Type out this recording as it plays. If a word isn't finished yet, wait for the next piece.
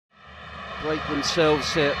break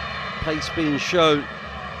themselves here. Pace being shown.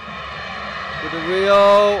 With a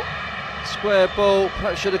real square ball,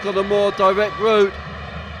 perhaps should have got a more direct route.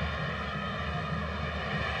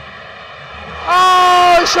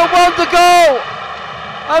 Oh, it's a wonder goal!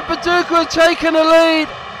 And Pachuca have taken a lead.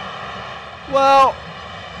 Well,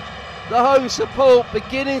 the home support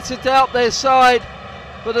beginning to doubt their side,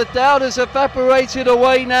 but the doubt has evaporated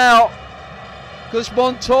away now because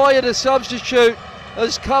Montoya, the substitute,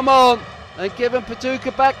 has come on and given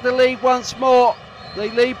Pachuca back the lead once more. They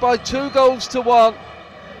lead by 2-1.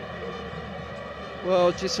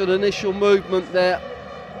 Well, just an initial movement there.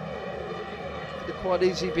 Could have quite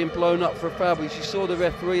easily been blown up for a foul, but you saw the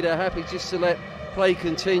referee there happy just to let play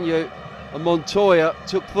continue, and Montoya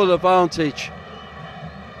took full advantage.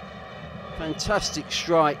 Fantastic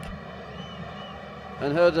strike,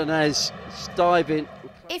 and Herdanez diving.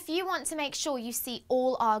 If you want to make sure you see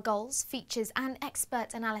all our goals, features and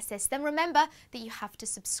expert analysis, then remember that you have to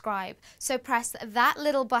subscribe. So press that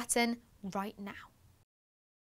little button right now.